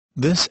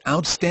This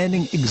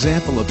outstanding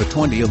example of the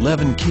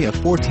 2011 Kia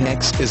Forte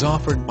EX is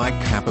offered by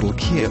Capital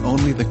Kia.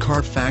 Only the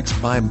CARFAX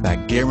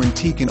Buyback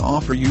Guarantee can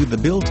offer you the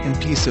built-in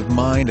peace of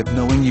mind of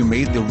knowing you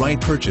made the right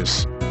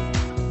purchase.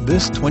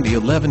 This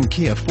 2011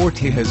 Kia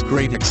Forte has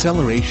great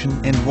acceleration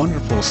and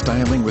wonderful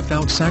styling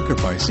without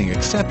sacrificing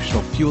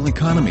exceptional fuel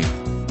economy.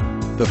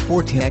 The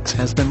Forte EX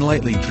has been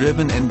lightly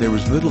driven and there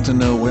is little to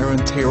no wear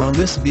and tear on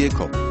this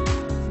vehicle.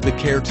 The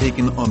care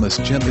taken on this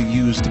gently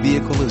used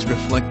vehicle is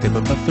reflective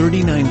of the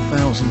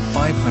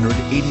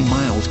 39,580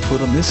 miles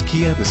put on this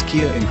Kia. This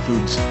Kia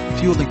includes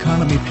fuel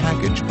economy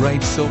package,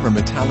 bright silver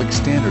metallic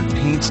standard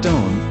paint,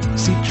 stone,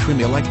 seat trim,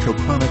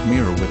 electrochromic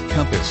mirror with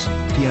compass,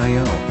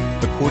 PIO.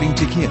 According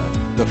to Kia,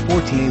 the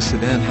Forte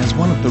sedan has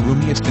one of the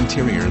roomiest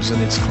interiors in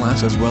its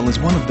class as well as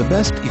one of the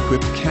best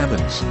equipped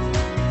cabins.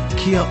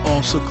 Kia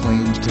also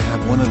claims to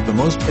have one of the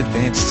most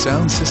advanced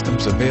sound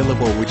systems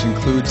available, which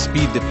includes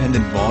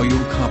speed-dependent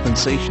volume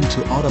compensation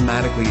to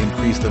automatically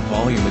increase the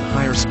volume at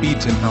higher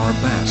speeds and power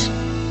class.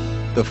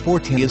 The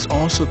Forte is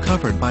also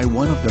covered by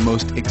one of the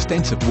most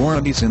extensive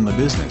warranties in the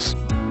business.